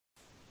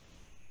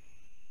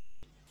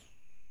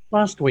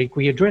Last week,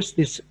 we addressed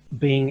this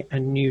being a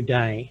new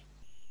day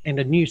and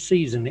a new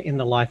season in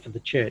the life of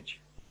the church.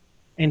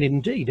 And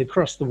indeed,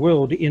 across the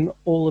world, in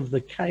all of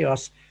the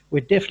chaos, we're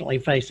definitely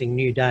facing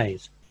new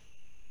days.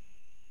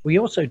 We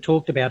also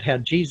talked about how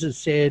Jesus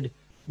said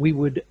we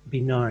would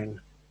be known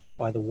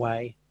by the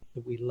way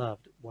that we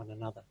loved one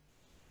another.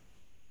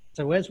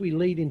 So as we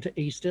lead into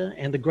Easter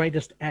and the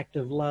greatest act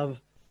of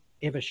love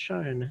ever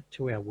shown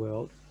to our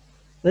world,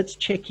 let's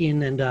check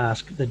in and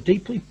ask the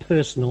deeply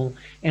personal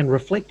and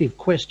reflective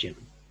question,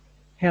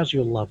 how's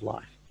your love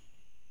life?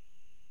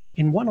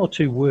 In one or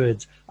two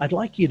words, I'd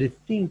like you to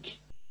think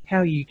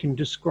how you can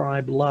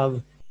describe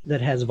love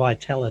that has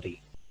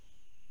vitality.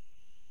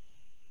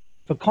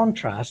 For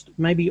contrast,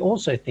 maybe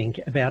also think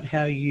about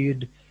how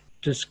you'd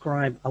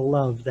describe a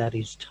love that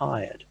is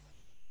tired.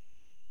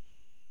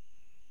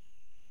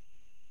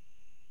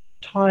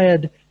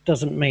 Tired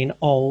doesn't mean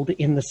old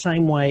in the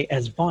same way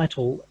as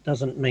vital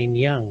doesn't mean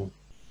young,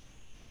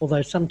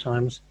 although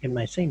sometimes it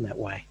may seem that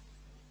way.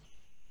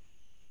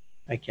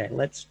 Okay,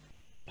 let's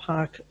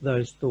park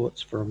those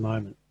thoughts for a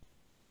moment.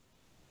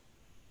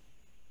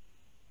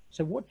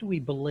 So what do we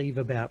believe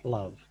about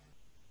love?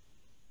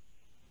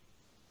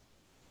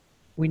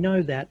 We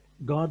know that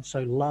God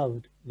so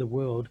loved the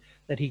world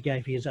that he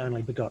gave his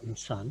only begotten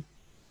Son.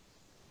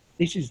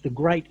 This is the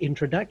great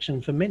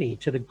introduction for many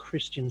to the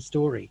Christian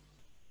story,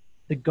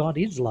 that God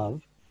is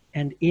love,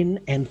 and in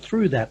and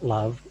through that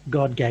love,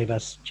 God gave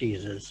us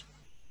Jesus,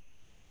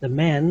 the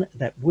man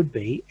that would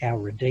be our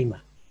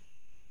Redeemer.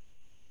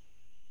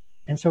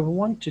 And so I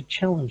want to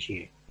challenge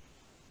you.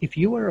 If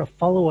you are a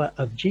follower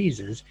of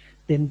Jesus,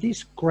 then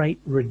this great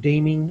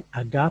redeeming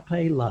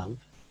agape love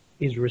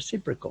is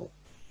reciprocal.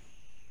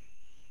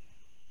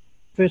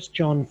 1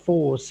 John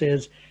 4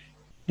 says,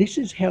 "This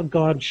is how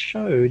God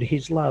showed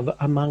his love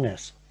among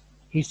us.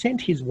 He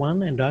sent his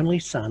one and only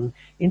Son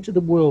into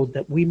the world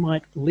that we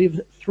might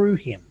live through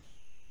him.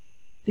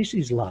 This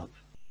is love,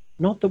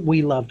 not that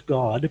we loved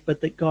God,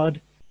 but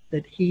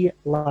that he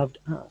loved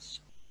us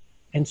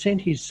and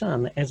sent his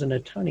Son as an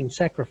atoning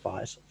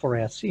sacrifice for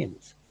our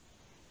sins."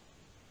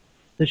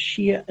 The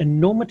sheer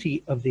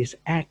enormity of this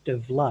act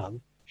of love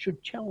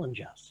should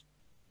challenge us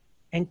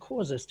and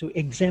cause us to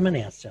examine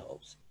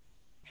ourselves.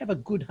 Have a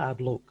good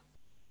hard look.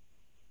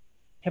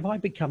 Have I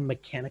become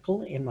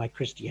mechanical in my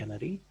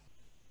Christianity?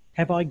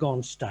 Have I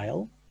gone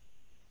stale?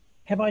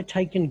 Have I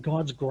taken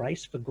God's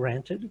grace for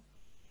granted?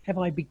 Have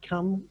I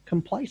become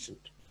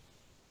complacent?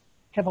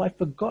 Have I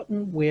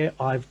forgotten where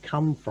I've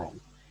come from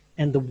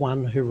and the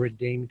one who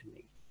redeemed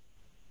me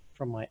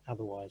from my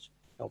otherwise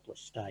helpless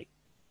state?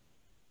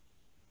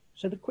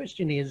 So the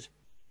question is,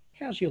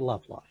 how's your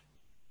love life?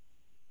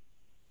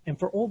 And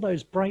for all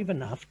those brave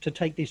enough to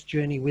take this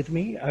journey with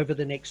me over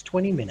the next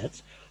 20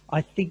 minutes,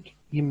 I think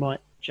you might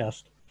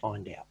just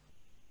find out.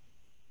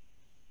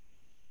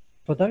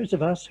 For those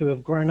of us who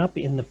have grown up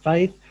in the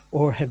faith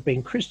or have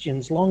been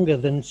Christians longer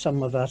than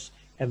some of us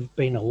have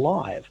been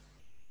alive,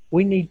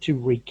 we need to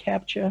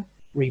recapture,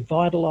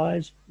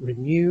 revitalize,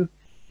 renew,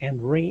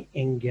 and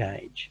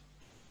re-engage.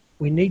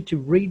 We need to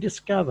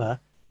rediscover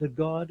the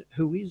God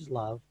who is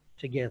love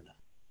together.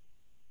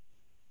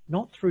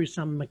 Not through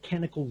some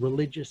mechanical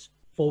religious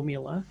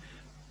formula,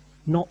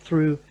 not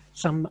through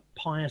some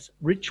pious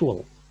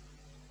ritual,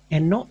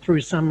 and not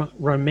through some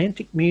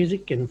romantic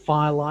music and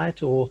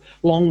firelight or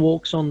long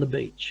walks on the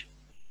beach.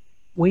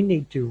 We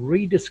need to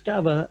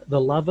rediscover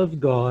the love of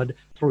God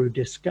through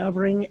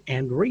discovering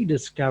and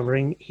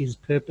rediscovering his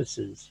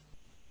purposes.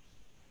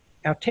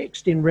 Our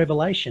text in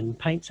Revelation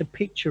paints a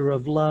picture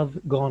of love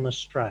gone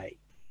astray.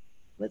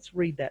 Let's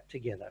read that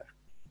together.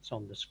 It's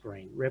on the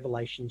screen.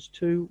 Revelations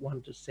 2,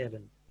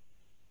 1-7.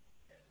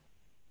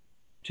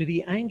 To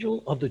the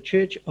angel of the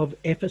church of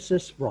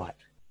Ephesus write,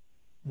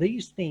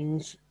 "These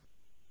things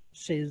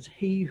says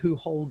he who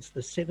holds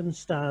the 7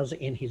 stars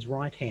in his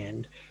right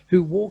hand,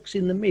 who walks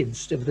in the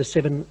midst of the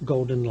 7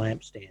 golden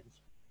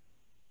lampstands.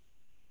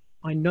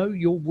 I know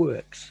your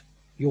works,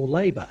 your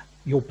labor,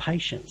 your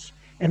patience,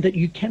 and that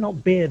you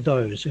cannot bear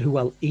those who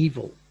are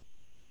evil.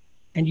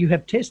 And you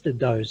have tested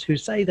those who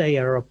say they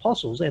are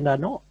apostles and are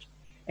not,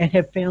 and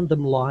have found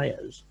them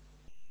liars.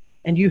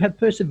 And you have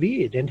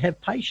persevered and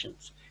have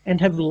patience, and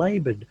have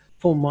labored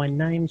for my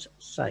name's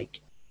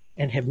sake,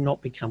 and have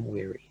not become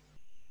weary.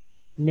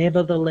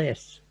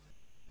 Nevertheless,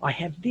 I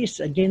have this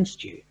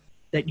against you,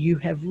 that you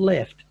have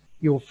left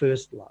your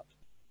first love.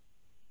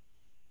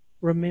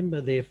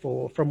 Remember,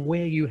 therefore, from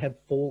where you have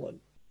fallen,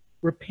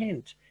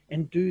 repent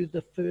and do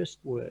the first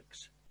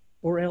works,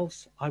 or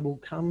else I will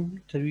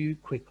come to you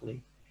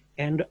quickly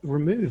and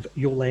remove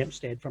your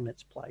lampstand from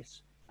its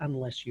place,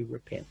 unless you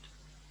repent.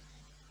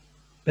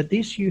 But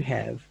this you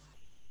have,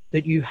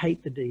 that you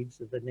hate the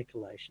deeds of the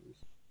Nicolaitans,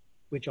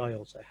 which I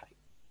also hate.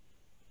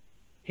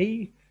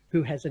 He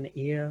who has an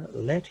ear,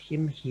 let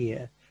him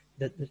hear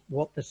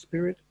what the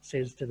Spirit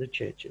says to the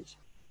churches.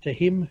 To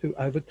him who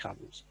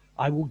overcomes,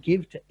 I will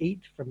give to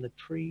eat from the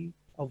tree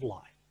of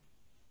life,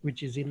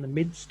 which is in the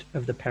midst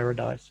of the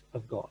paradise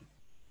of God."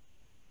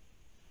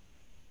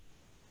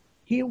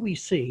 Here we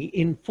see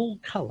in full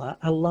colour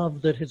a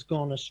love that has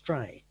gone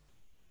astray.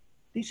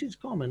 This is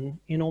common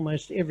in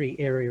almost every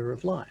area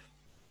of life.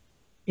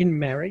 In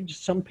marriage,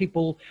 some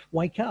people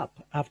wake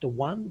up after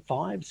 1,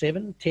 5,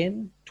 7,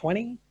 10,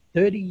 20,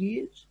 30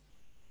 years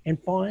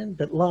and find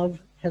that love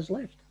has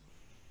left.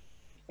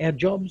 Our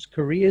jobs,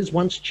 careers,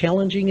 once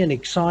challenging and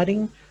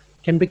exciting,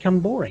 can become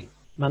boring,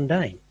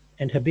 mundane,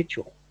 and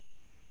habitual.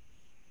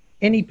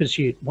 Any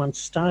pursuit once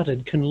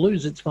started can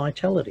lose its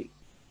vitality.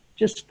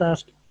 Just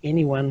ask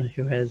anyone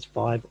who has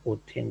 5 or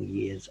 10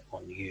 years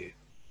on you.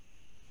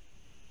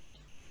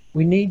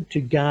 We need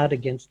to guard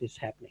against this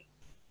happening.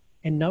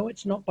 And no,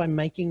 it's not by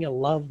making a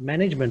love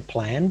management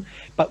plan,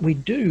 but we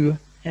do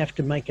have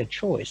to make a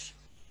choice.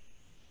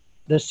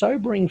 The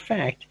sobering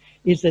fact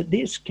is that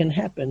this can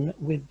happen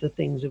with the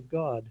things of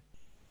God.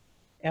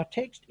 Our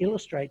text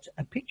illustrates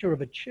a picture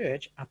of a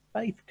church, a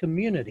faith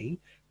community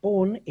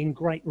born in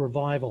great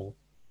revival,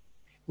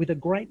 with a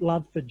great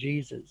love for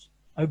Jesus,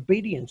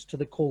 obedience to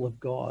the call of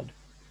God.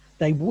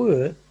 They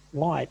were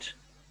light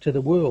to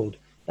the world.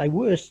 They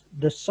were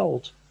the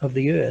salt of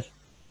the earth.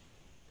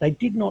 They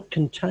did not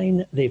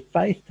contain their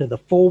faith to the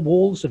 4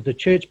 walls of the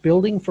church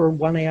building for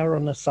 1 hour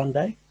on a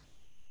Sunday.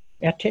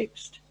 Our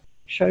text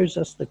shows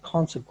us the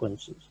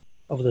consequences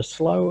of the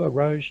slow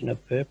erosion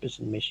of purpose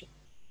and mission.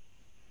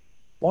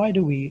 Why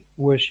do we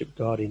worship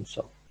God in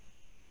song?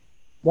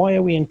 Why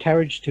are we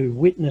encouraged to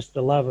witness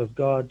the love of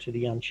God to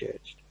the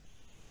unchurched?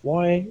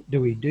 Why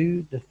do we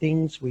do the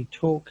things we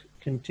talk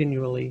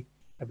continually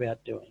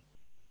about doing?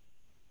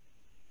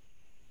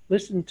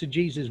 Listen to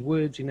Jesus'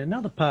 words in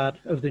another part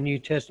of the New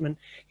Testament.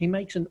 He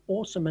makes an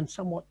awesome and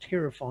somewhat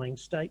terrifying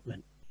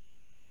statement.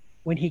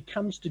 When he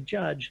comes to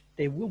judge,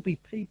 there will be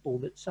people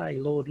that say,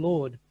 Lord,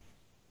 Lord.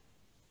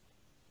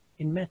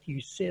 In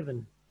Matthew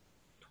 7,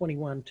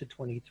 21 to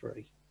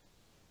 23.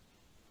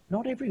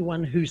 Not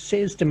everyone who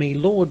says to me,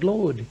 Lord,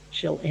 Lord,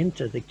 shall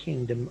enter the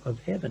kingdom of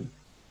heaven,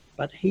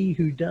 but he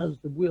who does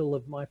the will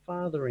of my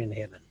Father in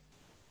heaven.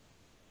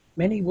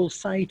 Many will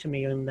say to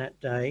me on that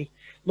day,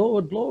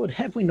 Lord, Lord,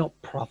 have we not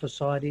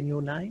prophesied in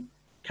your name,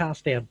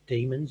 cast out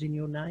demons in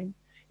your name,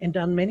 and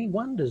done many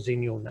wonders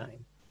in your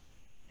name?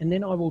 And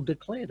then I will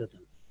declare to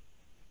them,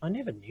 I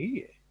never knew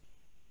you.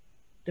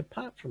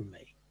 Depart from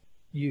me,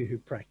 you who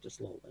practice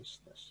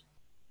lawlessness.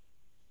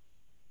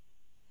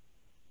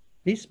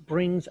 This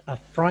brings a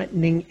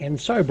frightening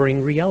and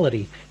sobering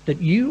reality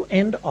that you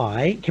and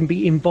I can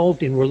be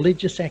involved in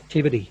religious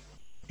activity,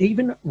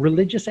 even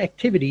religious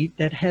activity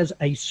that has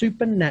a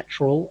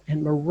supernatural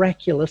and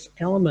miraculous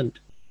element,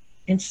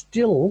 and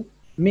still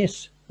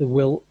miss the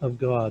will of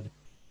God.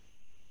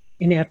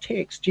 In our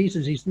text,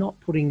 Jesus is not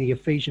putting the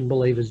Ephesian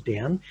believers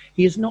down.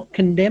 He is not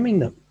condemning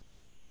them,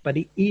 but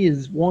he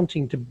is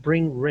wanting to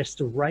bring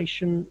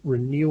restoration,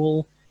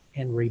 renewal,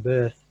 and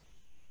rebirth.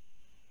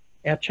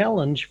 Our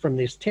challenge from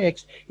this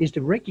text is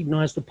to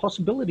recognize the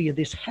possibility of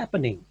this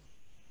happening.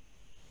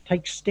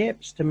 Take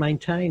steps to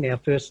maintain our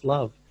first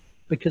love,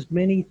 because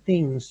many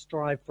things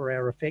strive for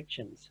our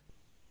affections.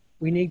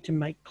 We need to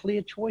make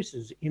clear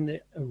choices in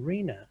the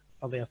arena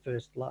of our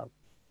first love.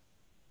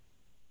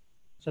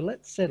 So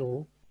let's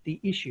settle the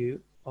issue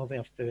of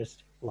our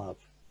first love.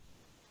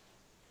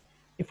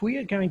 If we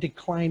are going to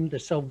claim the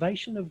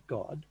salvation of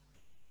God,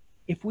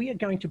 if we are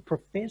going to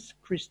profess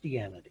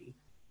Christianity,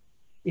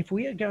 if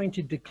we are going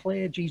to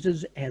declare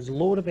Jesus as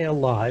Lord of our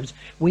lives,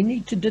 we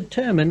need to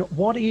determine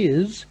what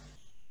is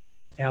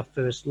our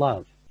first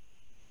love.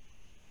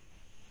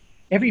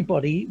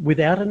 Everybody,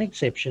 without an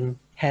exception,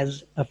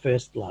 has a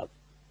first love.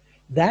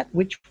 That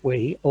which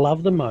we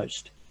love the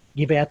most,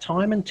 give our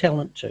time and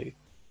talent to,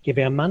 give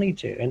our money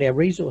to, and our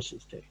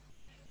resources to.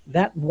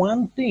 That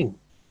one thing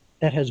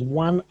that has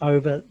won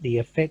over the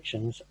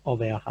affections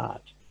of our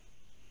heart.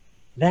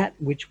 That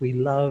which we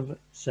love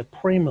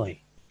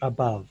supremely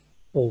above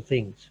all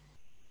things.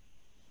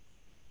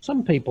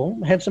 Some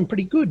people have some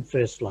pretty good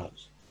first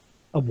loves.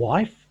 A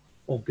wife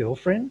or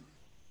girlfriend,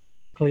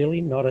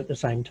 clearly not at the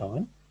same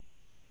time.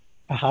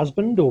 A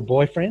husband or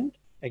boyfriend,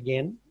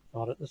 again,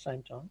 not at the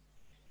same time.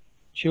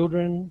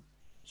 Children,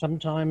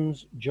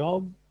 sometimes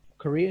job,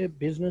 career,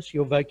 business,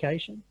 your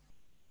vocation.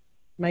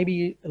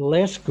 Maybe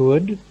less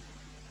good,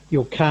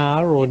 your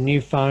car or new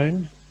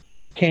phone,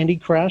 Candy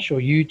Crush or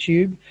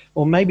YouTube,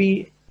 or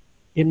maybe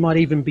it might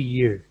even be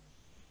you.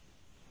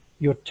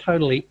 You're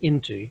totally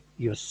into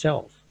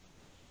yourself.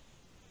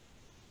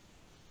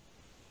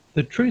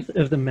 The truth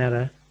of the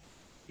matter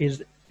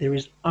is there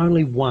is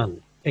only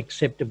one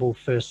acceptable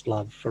first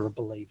love for a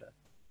believer.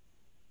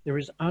 There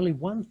is only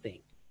one thing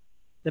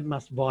that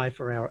must vie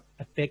for our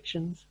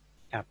affections,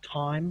 our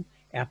time,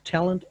 our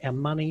talent, our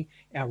money,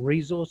 our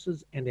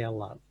resources, and our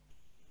love.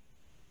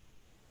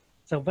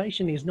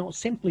 Salvation is not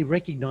simply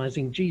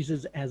recognizing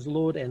Jesus as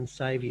Lord and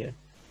Savior.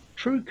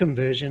 True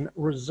conversion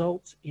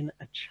results in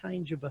a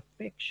change of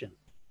affection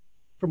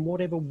from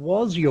whatever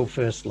was your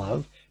first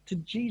love to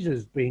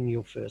Jesus being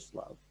your first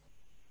love.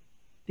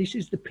 This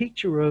is the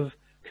picture of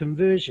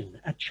conversion,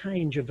 a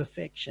change of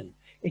affection.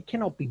 It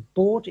cannot be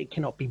bought, it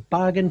cannot be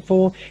bargained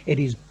for. It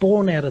is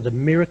born out of the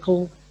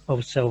miracle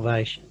of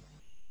salvation.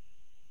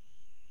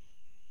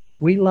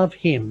 We love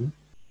him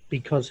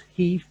because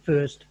he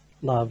first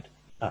loved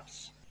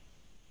us.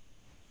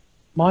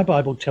 My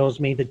Bible tells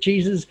me that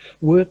Jesus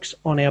works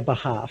on our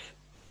behalf.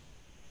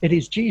 It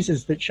is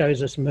Jesus that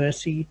shows us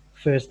mercy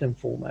first and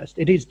foremost.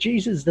 It is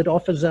Jesus that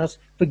offers us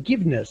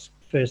forgiveness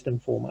first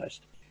and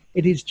foremost.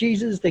 It is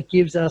Jesus that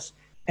gives us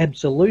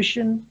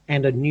absolution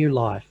and a new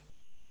life.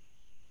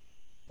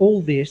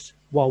 All this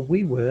while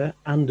we were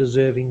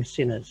undeserving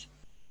sinners.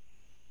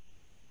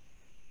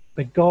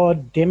 But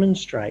God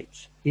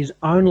demonstrates his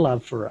own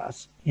love for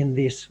us in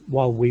this: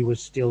 while we were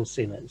still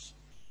sinners,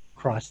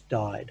 Christ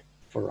died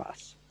for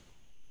us.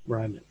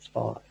 Romans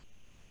 5.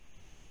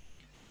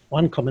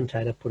 One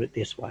commentator put it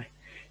this way: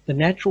 the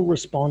natural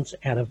response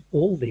out of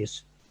all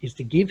this is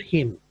to give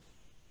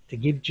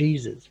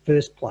Jesus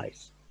first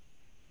place.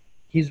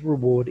 His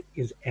reward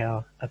is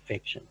our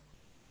affection.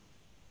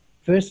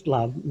 First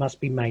love must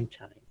be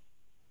maintained.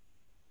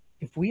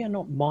 If we are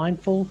not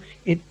mindful,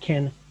 it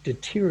can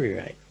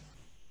deteriorate,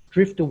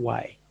 drift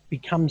away,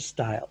 become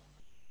stale,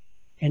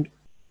 and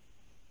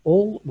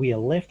all we are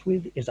left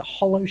with is a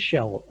hollow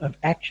shell of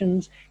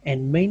actions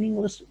and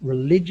meaningless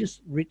religious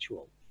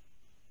ritual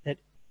that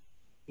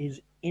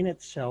is in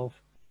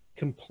itself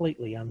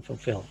completely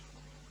unfulfilled.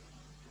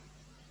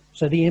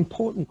 So the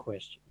important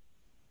question: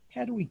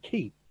 how do we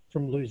keep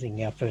from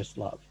losing our first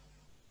love?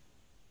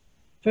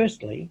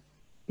 Firstly,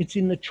 it's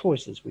in the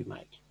choices we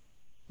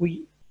make.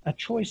 A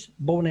choice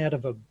born out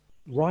of a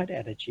right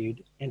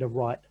attitude and a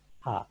right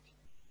heart.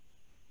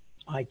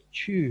 I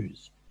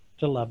choose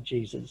to love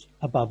Jesus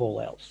above all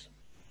else,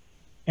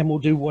 and will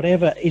do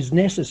whatever is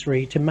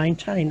necessary to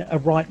maintain a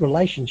right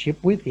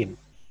relationship with him.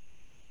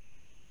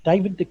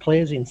 David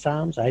declares in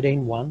Psalms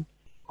 18:1,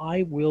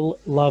 I will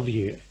love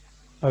you,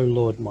 O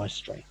Lord, my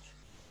strength.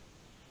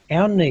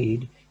 Our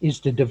need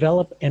is to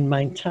develop and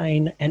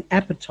maintain an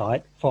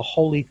appetite for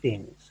holy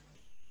things.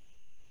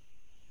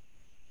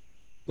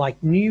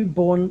 Like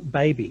newborn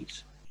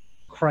babies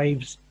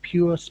craves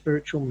pure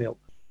spiritual milk,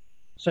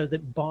 so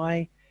that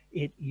by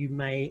it you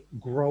may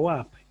grow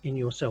up in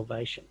your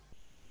salvation.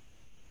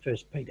 1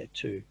 Peter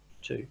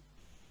 2:2.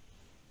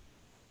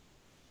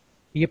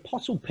 The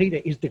Apostle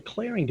Peter is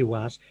declaring to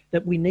us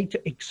that we need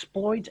to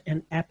exploit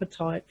an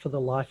appetite for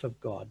the life of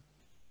God,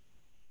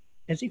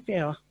 as if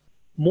our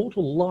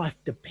mortal life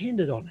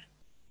depended on it.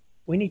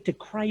 We need to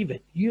crave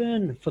it,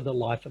 yearn for the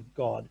life of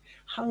God,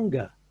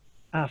 hunger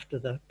after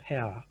the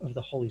power of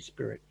the Holy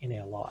Spirit in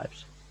our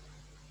lives.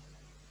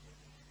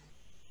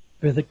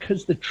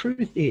 Because the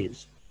truth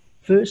is,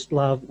 first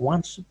love,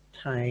 once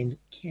obtained,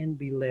 can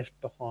be left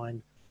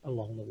behind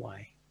along the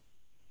way.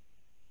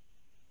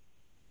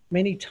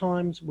 Many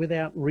times,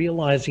 without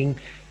realizing,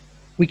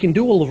 we can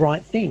do all the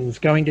right things: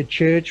 going to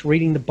church,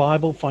 reading the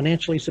Bible,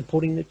 financially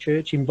supporting the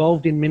church,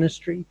 involved in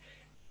ministry,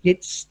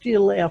 yet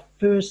still our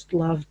first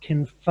love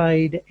can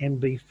fade and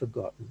be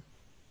forgotten.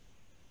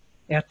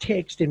 Our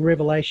text in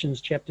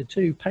Revelations chapter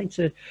 2 paints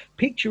a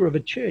picture of a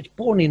church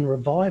born in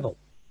revival,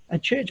 a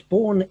church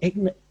born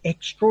in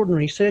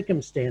extraordinary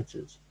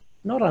circumstances,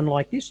 not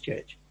unlike this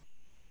church.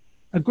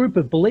 A group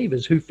of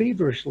believers who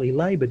feverishly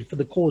laboured for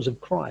the cause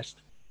of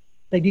Christ.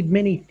 They did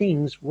many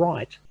things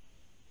right.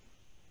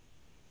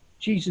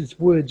 Jesus'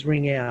 words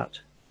ring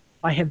out,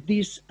 I have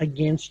this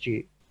against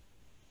you,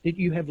 that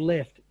you have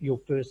left your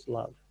first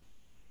love.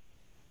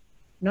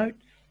 Note,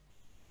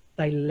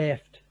 they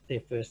left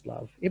their first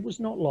love. It was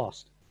not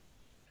lost.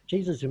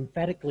 Jesus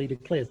emphatically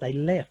declares they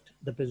left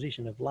the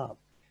position of love.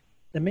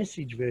 The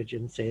Message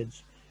version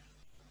says,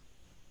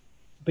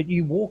 but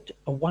you walked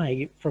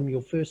away from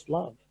your first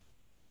love.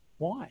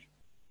 Why?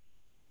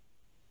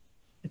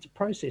 It's a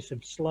process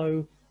of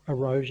slow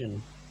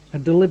erosion, a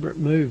deliberate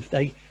move.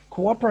 They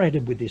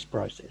cooperated with this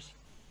process,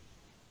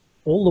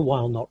 all the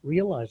while not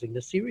realizing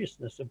the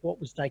seriousness of what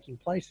was taking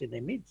place in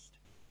their midst.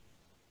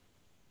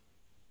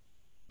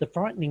 The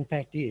frightening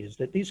fact is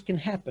that this can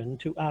happen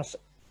to us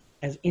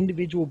as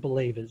individual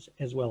believers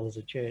as well as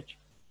a church.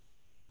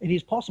 It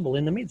is possible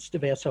in the midst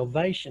of our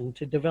salvation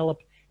to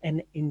develop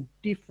an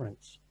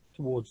indifference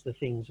towards the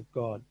things of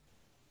God.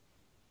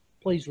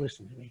 Please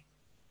listen to me.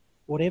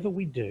 Whatever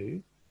we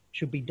do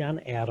should be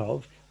done out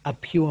of a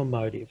pure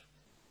motive,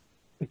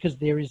 because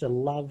there is a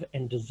love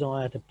and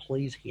desire to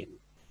please him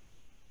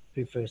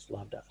who first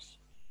loved us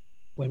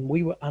when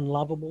we were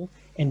unlovable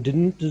and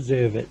didn't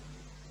deserve it,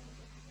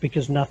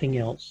 because nothing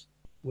else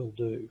will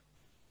do.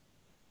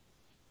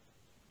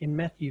 In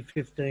Matthew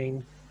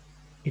 15,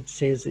 it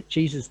says that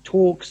Jesus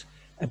talks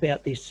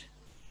about this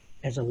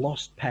as a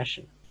lost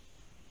passion.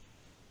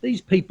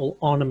 These people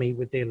honour me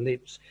with their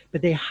lips,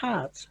 but their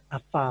hearts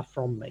are far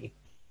from me.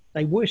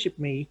 They worship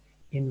me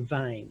in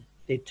vain.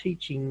 Their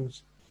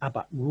teachings are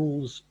but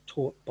rules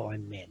taught by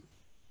men.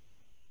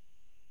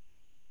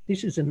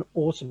 This is an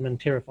awesome and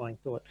terrifying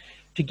thought.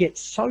 To get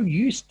so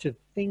used to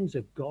things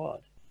of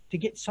God, to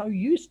get so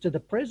used to the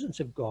presence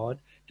of God,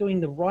 doing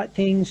the right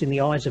things in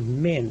the eyes of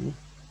men,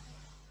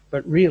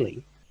 but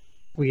really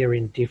we are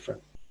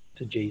indifferent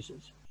to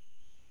Jesus.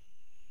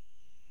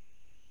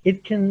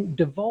 It can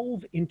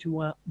devolve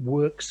into a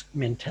works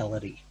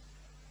mentality.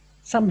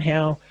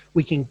 Somehow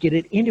we can get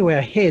it into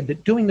our head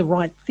that doing the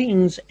right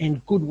things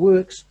and good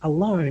works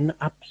alone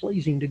are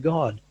pleasing to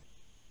God.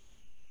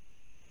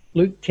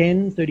 Luke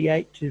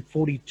 10:38 to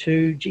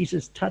 42,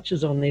 Jesus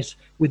touches on this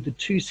with the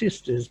two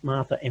sisters,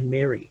 Martha and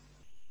Mary.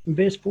 In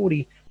verse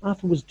 40,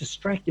 Martha was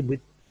distracted with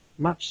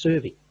much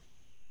serving.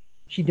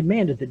 She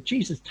demanded that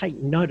Jesus take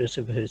notice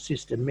of her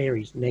sister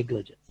Mary's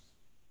negligence.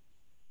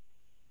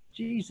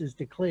 Jesus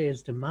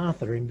declares to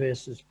Martha in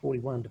verses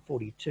 41 to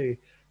 42,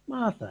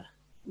 Martha,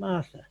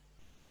 Martha,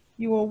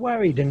 you are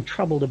worried and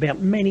troubled about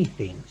many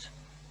things,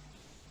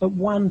 but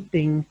one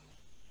thing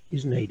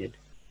is needed,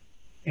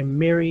 and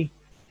Mary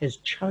has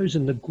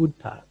chosen the good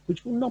part,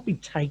 which will not be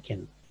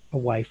taken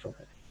away from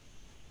her.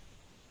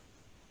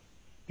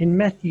 In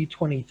Matthew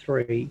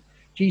 23,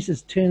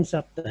 Jesus turns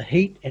up the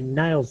heat and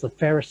nails the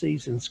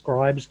Pharisees and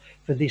scribes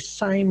for this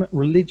same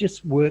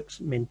religious works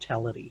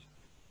mentality.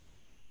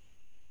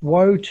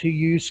 Woe to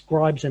you,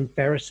 scribes and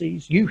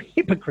Pharisees, you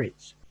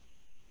hypocrites!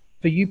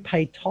 For you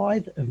pay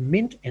tithe of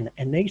mint and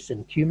anise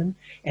and cumin,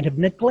 and have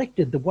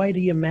neglected the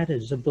weightier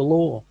matters of the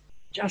law,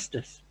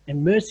 justice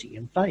and mercy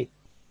and faith.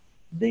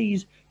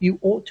 These you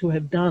ought to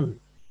have done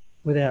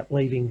without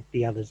leaving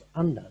the others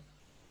undone.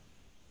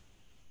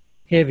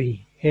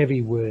 Heavy,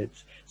 heavy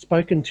words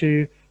spoken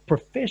to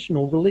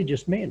professional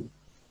religious men.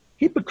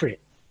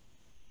 Hypocrite,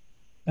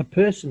 a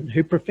person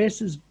who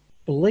professes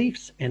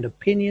beliefs and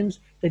opinions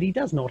that he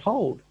does not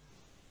hold.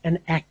 An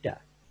actor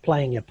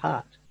playing a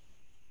part.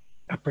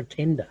 A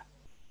pretender.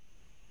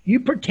 You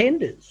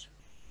pretenders,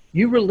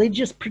 you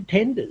religious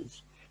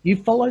pretenders, you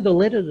follow the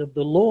letters of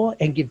the law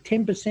and give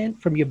 10%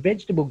 from your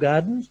vegetable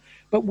gardens,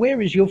 but where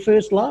is your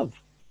first love?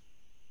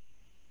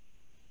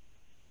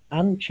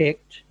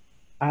 Unchecked,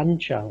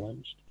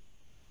 unchallenged,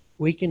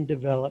 we can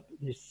develop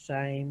this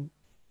same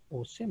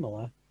or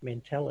similar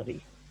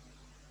mentality.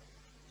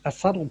 A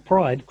subtle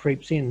pride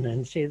creeps in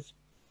and says,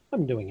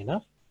 I'm doing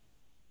enough.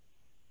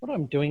 What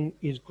I'm doing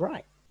is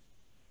great.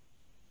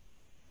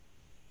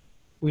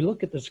 We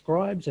look at the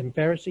scribes and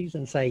Pharisees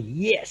and say,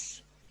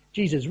 yes,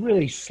 Jesus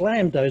really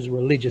slammed those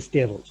religious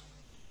devils.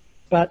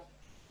 But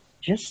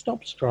just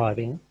stop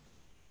striving.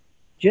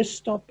 Just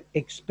stop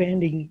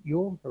expanding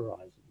your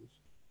horizons.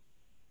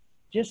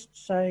 Just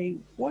say,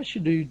 why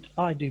should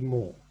I do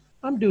more?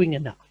 I'm doing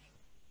enough.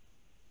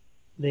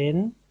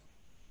 Then,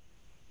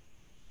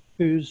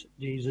 who's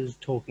Jesus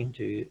talking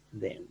to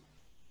then?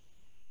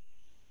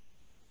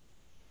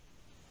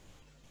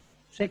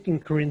 2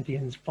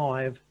 Corinthians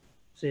 5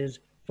 says,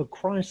 for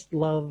Christ's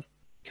love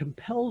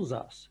compels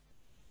us,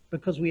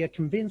 because we are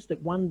convinced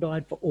that one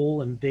died for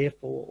all and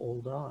therefore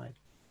all died.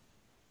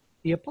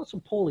 The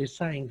Apostle Paul is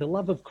saying the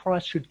love of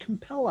Christ should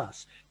compel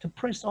us to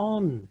press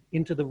on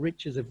into the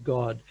riches of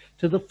God,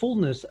 to the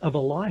fullness of a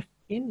life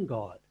in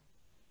God.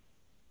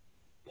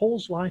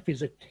 Paul's life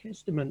is a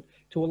testament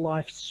to a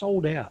life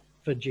sold out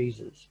for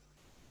Jesus,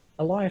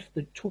 a life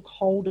that took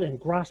hold and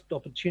grasped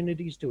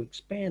opportunities to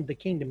expand the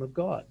kingdom of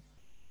God.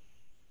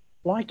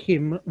 Like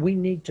him, we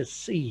need to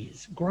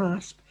seize,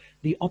 grasp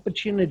the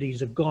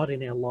opportunities of God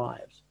in our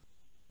lives,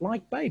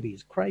 like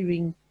babies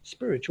craving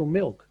spiritual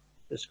milk,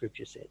 the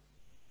scripture said.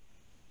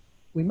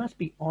 We must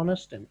be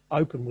honest and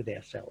open with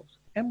ourselves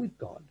and with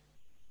God.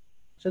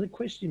 So the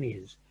question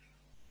is,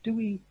 do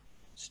we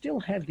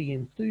still have the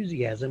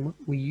enthusiasm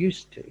we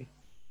used to?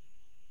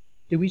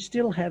 Do we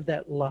still have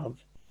that love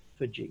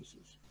for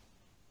Jesus?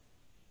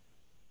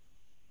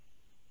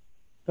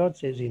 God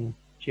says in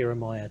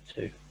Jeremiah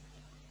 2,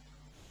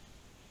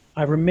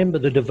 I remember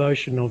the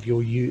devotion of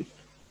your youth,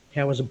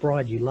 how as a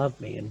bride you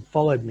loved me and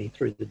followed me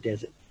through the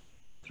desert,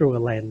 through a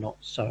land not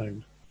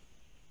sown.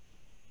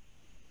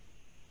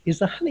 Is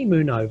the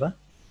honeymoon over?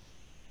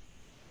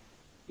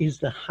 Is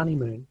the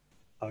honeymoon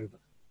over?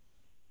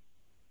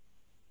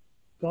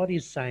 God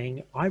is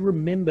saying, I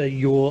remember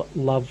your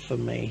love for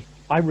me.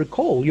 I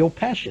recall your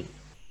passion.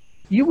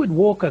 You would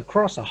walk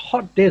across a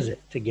hot desert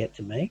to get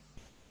to me.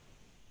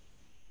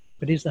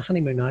 But is the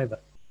honeymoon over?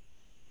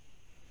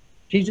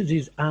 Jesus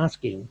is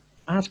asking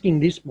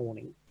this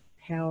morning,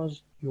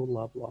 how's your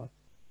love life?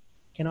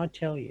 Can I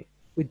tell you,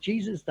 with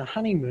Jesus, the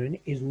honeymoon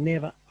is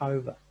never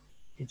over.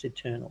 It's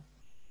eternal.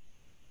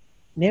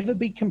 Never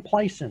be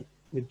complacent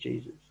with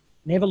Jesus.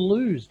 Never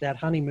lose that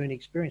honeymoon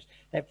experience,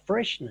 that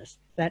freshness,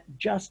 that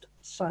just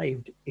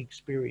saved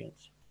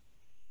experience.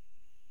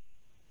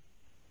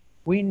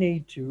 We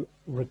need to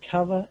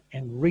recover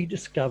and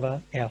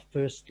rediscover our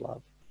first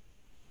love.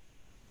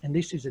 And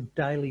this is a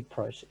daily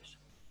process.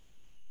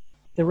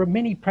 There are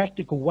many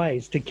practical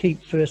ways to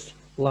keep first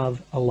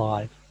love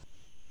alive.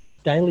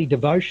 Daily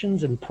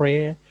devotions and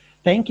prayer,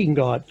 thanking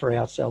God for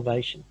our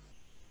salvation,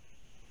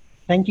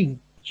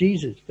 thanking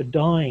Jesus for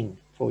dying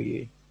for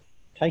you,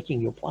 taking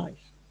your place.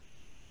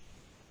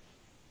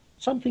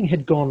 Something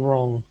had gone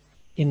wrong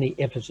in the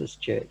Ephesus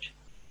church.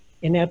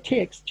 In our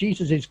text,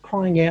 Jesus is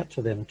crying out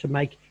to them to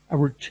make a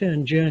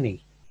return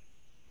journey.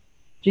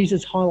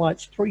 Jesus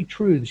highlights 3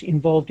 truths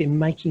involved in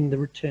making the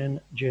return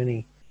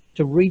journey: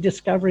 to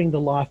rediscovering the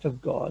life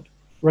of God,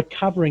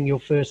 recovering your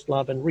first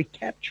love, and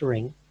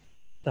recapturing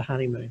the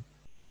honeymoon.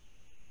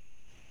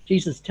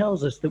 Jesus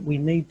tells us that we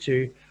need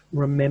to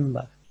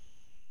remember.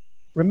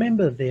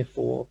 Remember,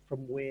 therefore, from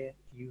where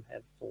you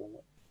have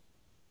fallen.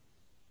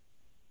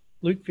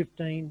 Luke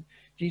 15,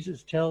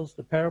 Jesus tells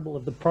the parable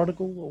of the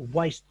prodigal or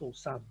wasteful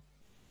son.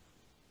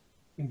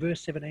 In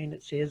verse 17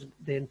 it says,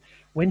 then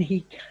when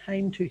he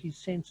came to his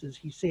senses,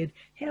 he said,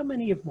 how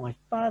many of my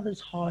father's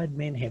hired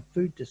men have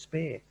food to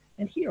spare?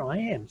 And here I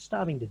am,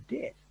 starving to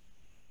death.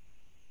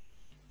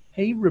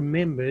 He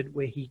remembered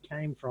where he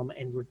came from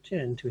and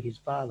returned to his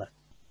father.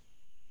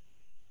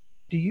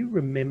 Do you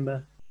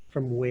remember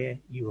from where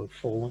you have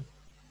fallen?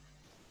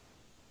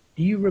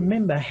 Do you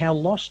remember how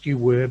lost you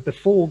were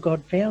before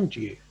God found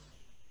you?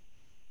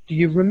 Do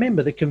you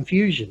remember the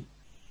confusion?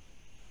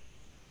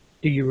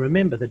 Do you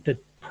remember the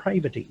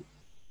depravity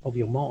of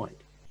your mind?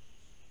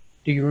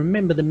 Do you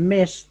remember the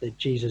mess that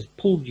Jesus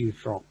pulled you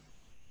from?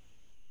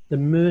 The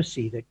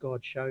mercy that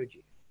God showed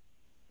you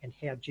and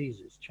how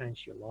Jesus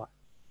changed your life?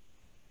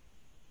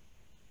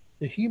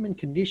 The human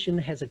condition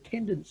has a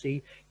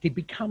tendency to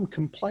become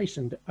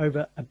complacent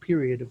over a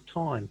period of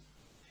time.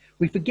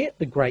 We forget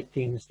the great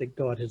things that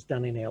God has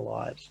done in our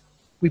lives.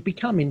 We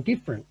become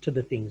indifferent to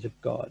the things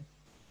of God.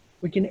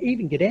 We can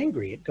even get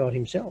angry at God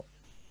himself.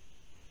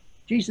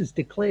 Jesus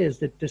declares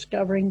that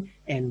discovering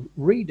and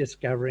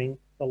rediscovering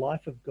the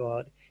life of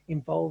God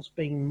involves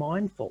being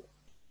mindful,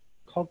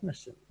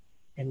 cognizant,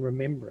 and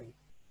remembering.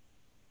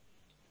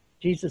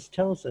 Jesus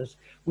tells us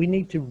we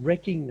need to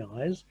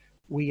recognize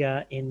we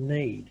are in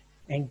need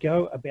and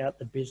go about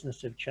the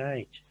business of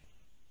change.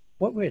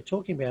 What we're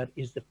talking about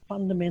is the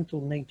fundamental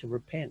need to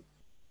repent.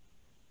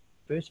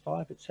 Verse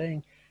 5, it's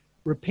saying,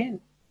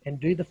 repent and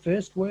do the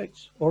first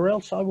works, or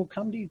else I will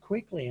come to you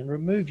quickly and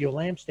remove your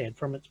lampstand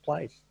from its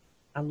place,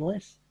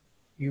 unless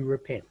you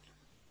repent.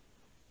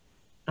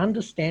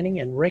 Understanding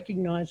and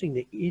recognizing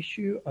the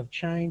issue of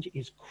change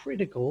is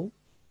critical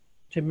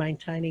to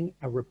maintaining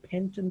a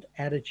repentant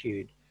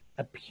attitude,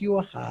 a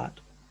pure heart,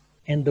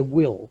 and the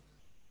will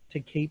to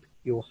keep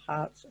your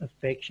heart's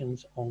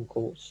affections on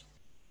course.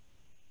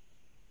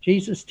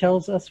 Jesus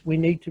tells us we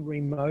need to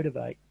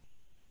remotivate,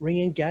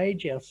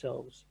 re-engage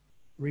ourselves,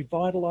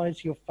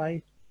 revitalize your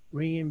faith,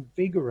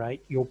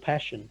 reinvigorate your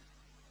passion.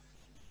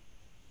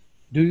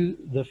 Do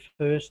the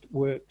first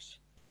works.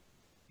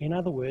 In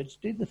other words,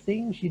 do the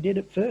things you did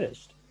at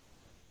first.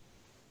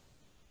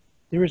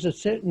 There is a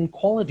certain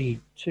quality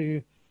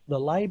to the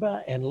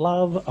labour and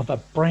love of a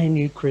brand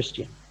new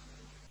Christian.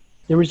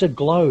 There is a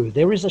glow,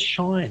 there is a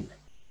shine,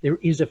 there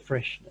is a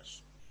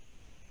freshness.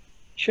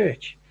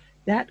 Church,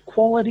 that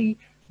quality,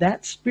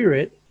 that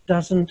spirit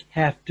doesn't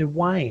have to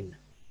wane.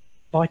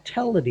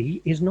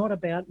 Vitality is not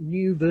about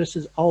new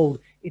versus old.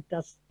 It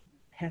doesn't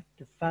have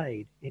to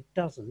fade. It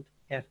doesn't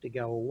have to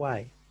go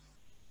away.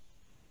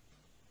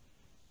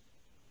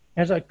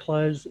 As I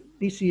close,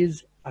 this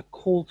is a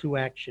call to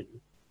action.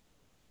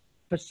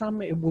 For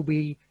some, it will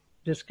be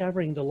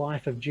discovering the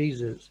life of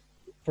Jesus.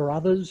 For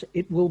others,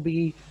 it will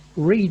be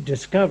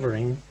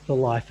rediscovering the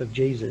life of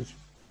Jesus.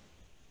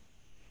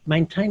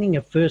 Maintaining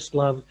a first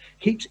love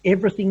keeps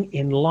everything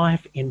in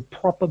life in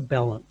proper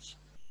balance.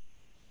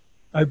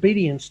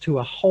 Obedience to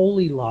a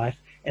holy life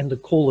and the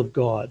call of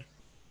God.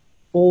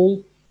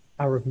 All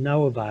are of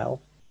no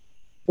avail.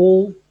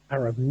 All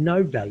are of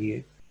no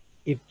value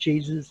if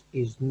Jesus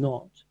is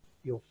not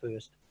your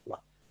first love.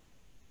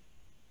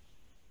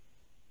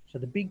 So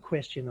the big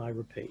question, I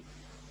repeat,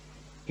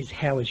 is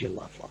how is your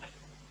love life?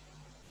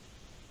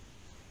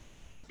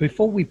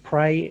 Before we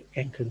pray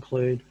and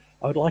conclude,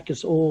 I would like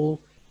us all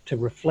to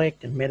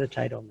reflect and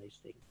meditate on these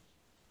things,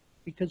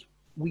 because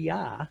we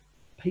are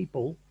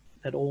people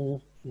that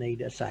all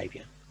need a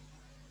saviour.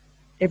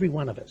 Every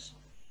one of us,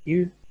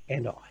 you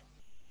and I.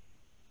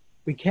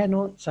 We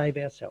cannot save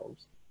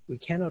ourselves. We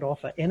cannot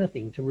offer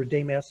anything to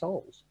redeem our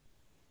souls.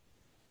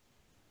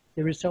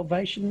 There is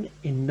salvation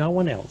in no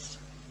one else,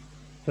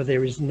 for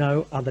there is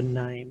no other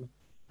name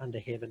under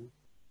heaven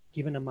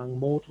given among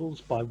mortals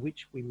by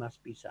which we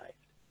must be saved.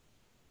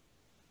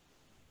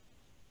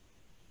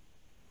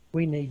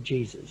 We need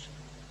Jesus.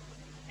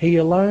 He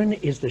alone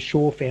is the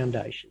sure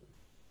foundation.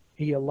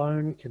 He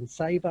alone can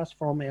save us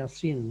from our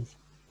sins.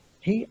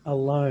 He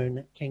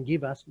alone can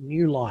give us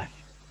new life,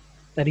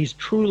 that is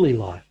truly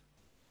life,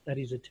 that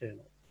is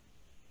eternal.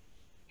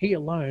 He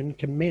alone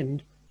can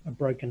mend a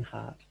broken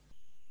heart,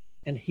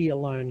 and he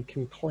alone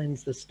can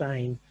cleanse the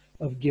stain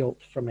of guilt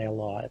from our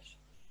lives.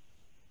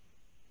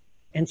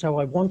 And so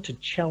I want to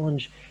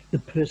challenge the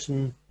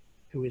person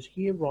who is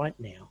here right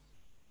now,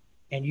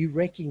 and you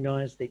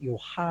recognize that your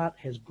heart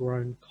has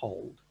grown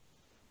cold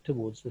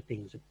towards the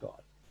things of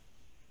God.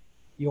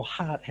 Your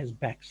heart has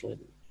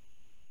backslidden.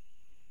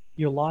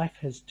 Your life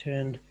has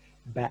turned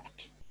back.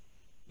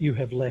 You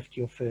have left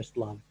your first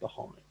love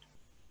behind.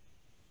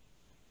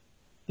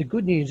 The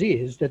good news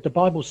is that the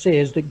Bible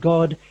says that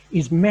God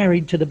is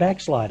married to the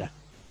backslider.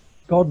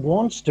 God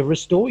wants to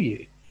restore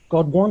you.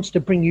 God wants to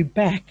bring you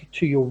back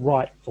to your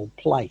rightful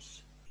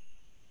place.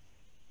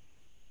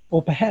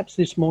 Or perhaps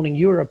this morning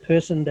you're a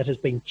person that has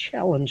been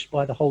challenged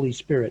by the Holy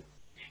Spirit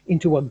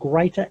into a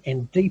greater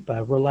and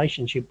deeper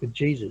relationship with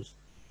Jesus.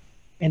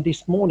 And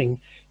this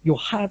morning, your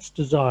heart's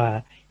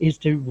desire is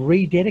to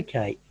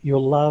rededicate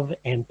your love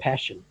and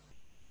passion.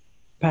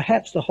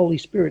 Perhaps the Holy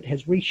Spirit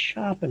has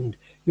resharpened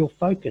your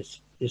focus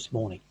this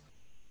morning.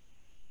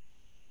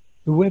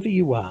 Whoever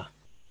you are,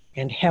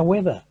 and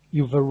however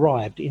you've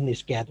arrived in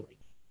this gathering,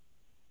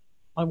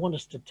 I want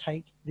us to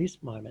take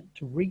this moment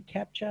to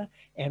recapture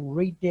and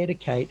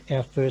rededicate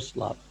our first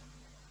love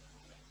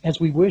as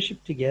we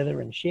worship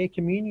together and share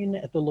communion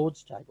at the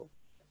Lord's table.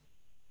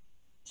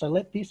 So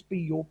let this be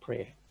your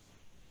prayer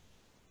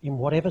in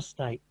whatever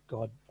state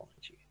God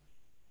finds you.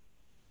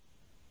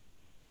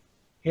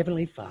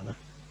 Heavenly Father,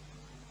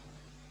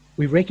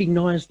 we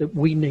recognize that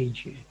we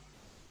need you.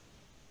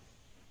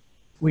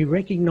 We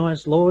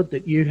recognize, Lord,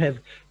 that you have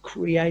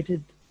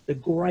created the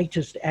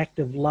greatest act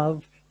of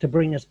love to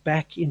bring us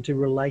back into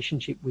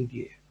relationship with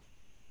you.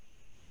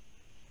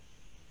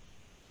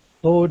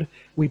 Lord,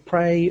 we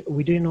pray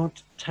we do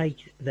not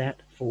take that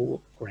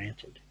for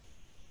granted.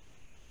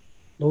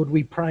 Lord,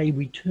 we pray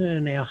we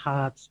turn our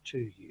hearts to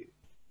you.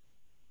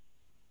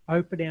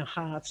 Open our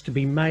hearts to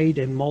be made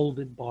and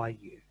moulded by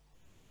you,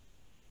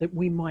 that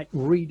we might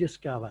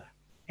rediscover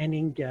and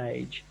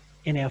engage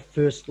in our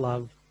first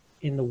love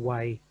in the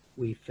way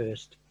we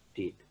first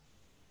did.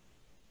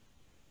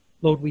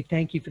 Lord, we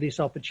thank you for this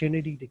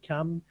opportunity to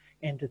come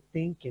and to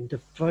think and to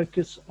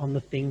focus on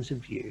the things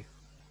of you.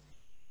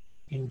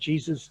 In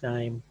Jesus'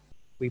 name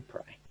we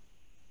pray.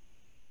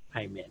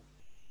 Amen.